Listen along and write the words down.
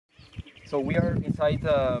So we are inside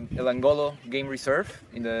El Angolo Game Reserve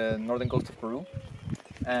in the northern coast of Peru,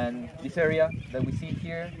 and this area that we see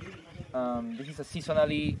here, this is a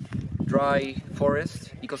seasonally dry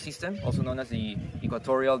forest ecosystem, also known as the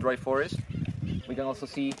equatorial dry forest. We can also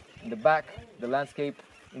see in the back the landscape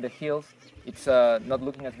in the hills. It's not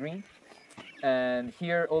looking as green, and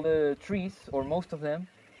here all the trees, or most of them,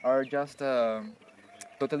 are just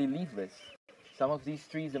totally leafless. Some of these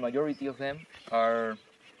trees, the majority of them, are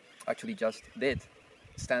actually just dead,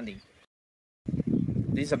 standing.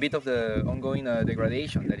 This is a bit of the ongoing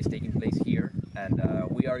degradation that is taking place here, and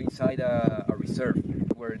we are inside a reserve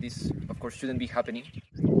where this, of course, shouldn't be happening.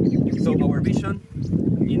 So our vision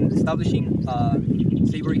in establishing a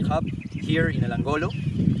Savory Hub here in El Angolo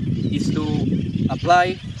is to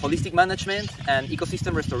apply holistic management and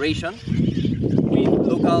ecosystem restoration with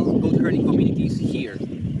local goat herding communities here,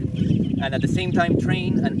 and at the same time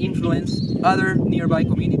train and influence other nearby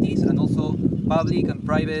communities and also public and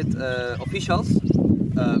private officials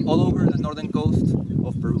all over the northern coast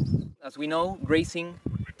of Peru. As we know, grazing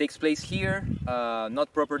takes place here,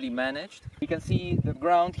 not properly managed. You can see the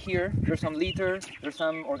ground here. There's some litter, there's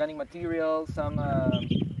some organic material, some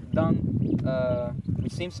dung,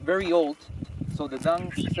 which seems very old. So the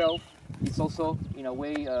dung itself is also in a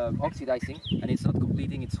way oxidizing, and it's not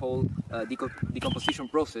completing its whole decomposition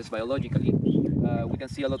process biologically. We can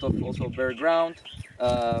see a lot of also bare ground,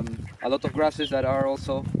 a lot of grasses that are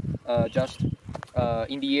also just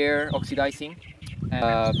in the air oxidizing.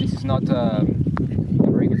 This is not a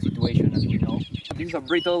very good situation, as we know. This is a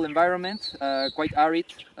brittle environment, quite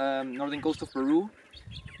arid, northern coast of Peru,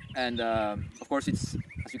 and of course it's,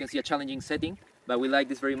 as you can see, a challenging setting. But we like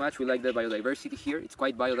this very much. We like the biodiversity here. It's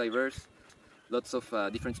quite biodiverse. Lots of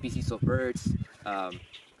different species of birds.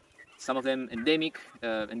 Some of them endemic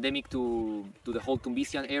to the whole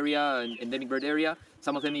Tumbesian area, and endemic bird area.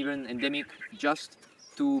 Some of them even endemic just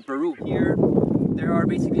to Peru. Here there are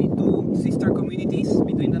basically two sister communities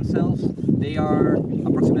between themselves. They are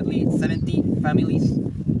approximately 70 families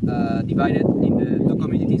divided in the two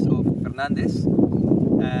communities of Fernandez,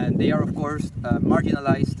 and they are of course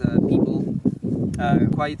marginalized people.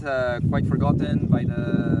 Quite forgotten by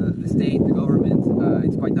the state, the government.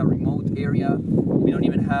 It's quite a remote area. We don't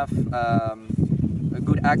even have a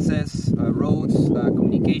good access, roads,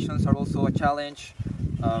 communications are also a challenge.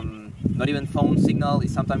 Not even phone signal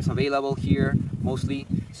is sometimes available here, mostly.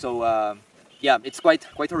 So yeah, it's quite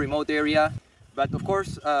a remote area. But of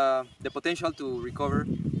course, the potential to recover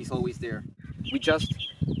is always there. We just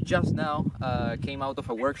now came out of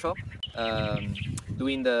a workshop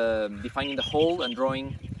defining the whole and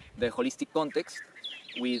drawing the holistic context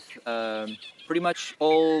with pretty much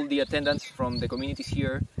all the attendants from the communities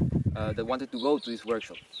here that wanted to go to this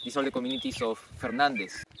workshop. These are the communities of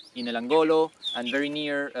Fernandez in El Angolo and very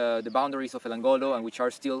near the boundaries of El Angolo, and which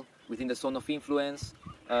are still within the zone of influence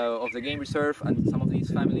of the game reserve. And some of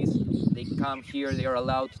these families, they come here, they are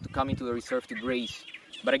allowed to come into the reserve to graze.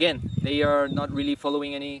 But again, they are not really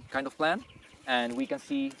following any kind of plan, and we can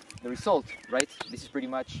see the result, right? This is pretty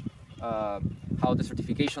much how the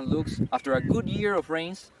certification looks. After a good year of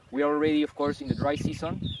rains, we are already, of course, in the dry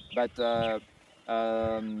season, but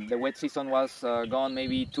the wet season was gone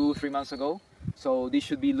maybe 2-3 months ago, so this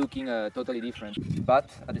should be looking totally different.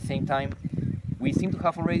 But at the same time, we seem to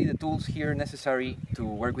have already the tools here necessary to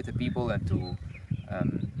work with the people and to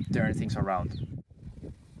turn things around.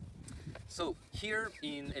 So here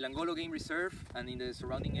in El Angolo Game Reserve and in the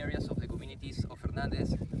surrounding areas of the communities of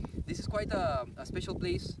Fernandez, this is quite a special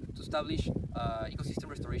place to establish ecosystem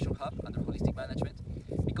restoration hub under holistic management,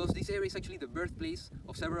 because this area is actually the birthplace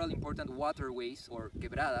of several important waterways or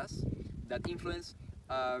quebradas that influence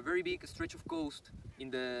a very big stretch of coast in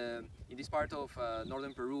this part of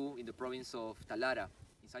northern Peru, in the province of Talara,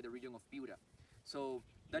 inside the region of Piura. So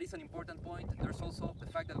that is an important point. There's also the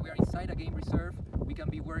fact that we are inside a game reserve. We can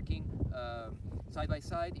be working side by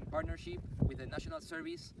side in partnership with the National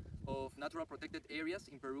Service of Natural Protected Areas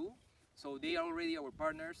in Peru. So they are already our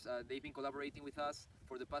partners. They've been collaborating with us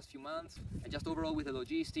for the past few months, and just overall with the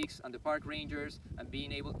logistics and the park rangers and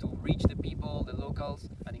being able to reach the people, the locals,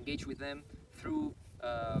 and engage with them through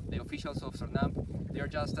the officials of CERNAMP. They are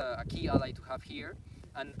just a key ally to have here.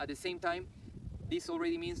 And at the same time, this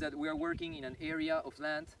already means that we are working in an area of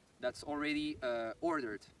land that's already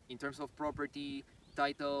ordered in terms of property,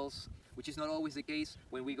 titles, which is not always the case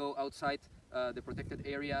when we go outside the protected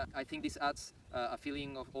area. I think this adds a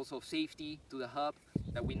feeling of also safety to the hub,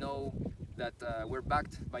 that we know that we're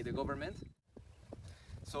backed by the government.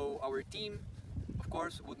 So our team, of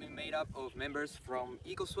course, would be made up of members from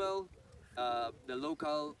EcoSwell, the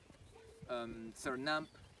local CERNAMP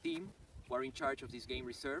team, who are in charge of this game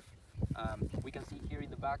reserve. We can see here in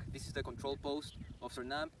the back, this is the control post of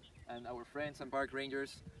Cernamp, and our friends and park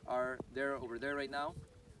rangers are there over there right now.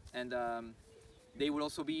 And they will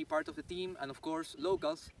also be part of the team, and of course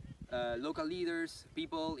locals, local leaders,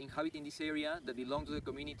 people inhabiting this area that belong to the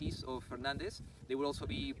communities of Fernandez. They will also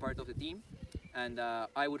be part of the team. And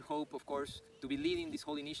I would hope, of course, to be leading this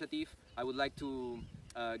whole initiative. I would like to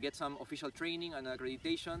get some official training and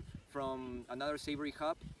accreditation from another Savory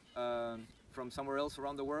Hub from somewhere else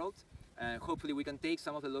around the world. And hopefully we can take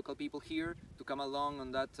some of the local people here to come along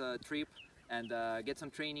on that trip and get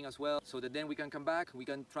some training as well, so that then we can come back, we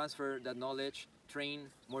can transfer that knowledge, train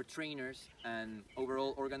more trainers, and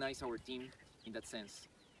overall organize our team in that sense.